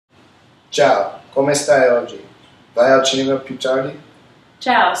Ciao, come stai oggi? Vai al cinema più tardi?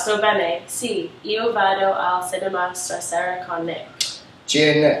 Ciao, sto bene. Sì, io vado al cinema stasera con Nick. Chi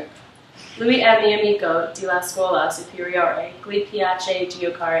è Nick? Lui è mio amico della scuola superiore. Gli piace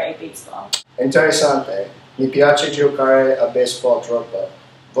giocare a baseball. Interessante. Mi piace giocare a baseball troppo.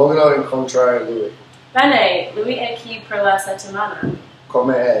 Voglio incontrare lui. Bene, lui è qui per la settimana.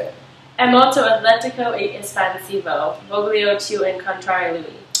 Come è? È molto atletico e espansivo. Voglio tu incontrare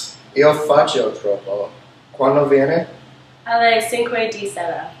lui. Io faccio troppo. Quando viene? Alle 5 di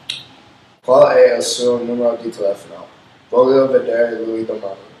sera. Qual è il suo numero di telefono? Voglio vedere lui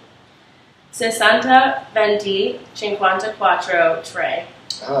domani. 60 20 54 3.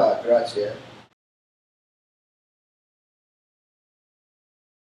 Ah, grazie.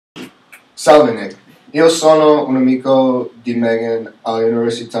 Salve Nick, io sono un amico di Megan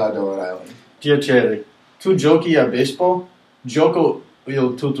all'Università di Rhode Island. Piacere. Tu giochi a baseball? Gioco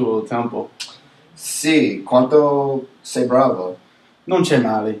io tutto il tempo. Sì, quanto sei bravo? Non c'è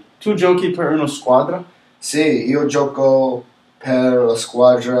male. Tu giochi per una squadra? Sì, io gioco per la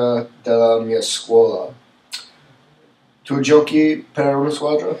squadra della mia scuola. Tu giochi per una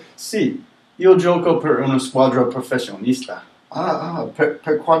squadra? Sì, io gioco per una squadra professionista.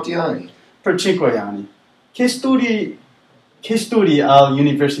 Per quanti anni? Per 5 anni. Che studi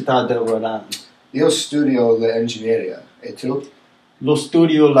all'Università del Rhode Island? Io studio l'ingegneria. E tu? Lo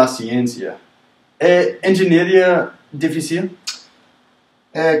studio la scienza. È ingegneria difficile?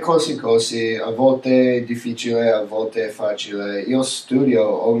 È così, a volte è difficile, a volte è facile. Io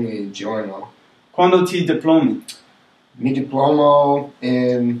studio ogni giorno. Quando ti diplomi? Mi diplomo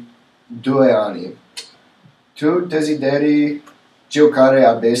in 2 anni. Tu desideri giocare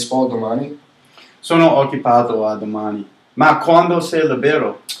a baseball domani? Sono occupato a domani. Ma quando sei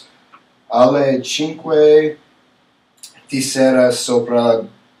libero? Alle 5 di sera sopra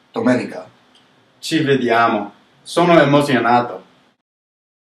domenica. Ci vediamo. Sono emozionato.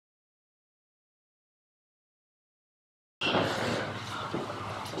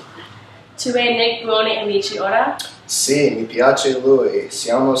 Tu e Nick buoni amici ora? Sì, mi piace lui,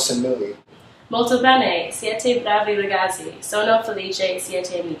 siamo simili. Molto bene, siete bravi ragazzi. Sono felice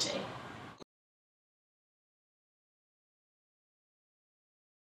siete amici.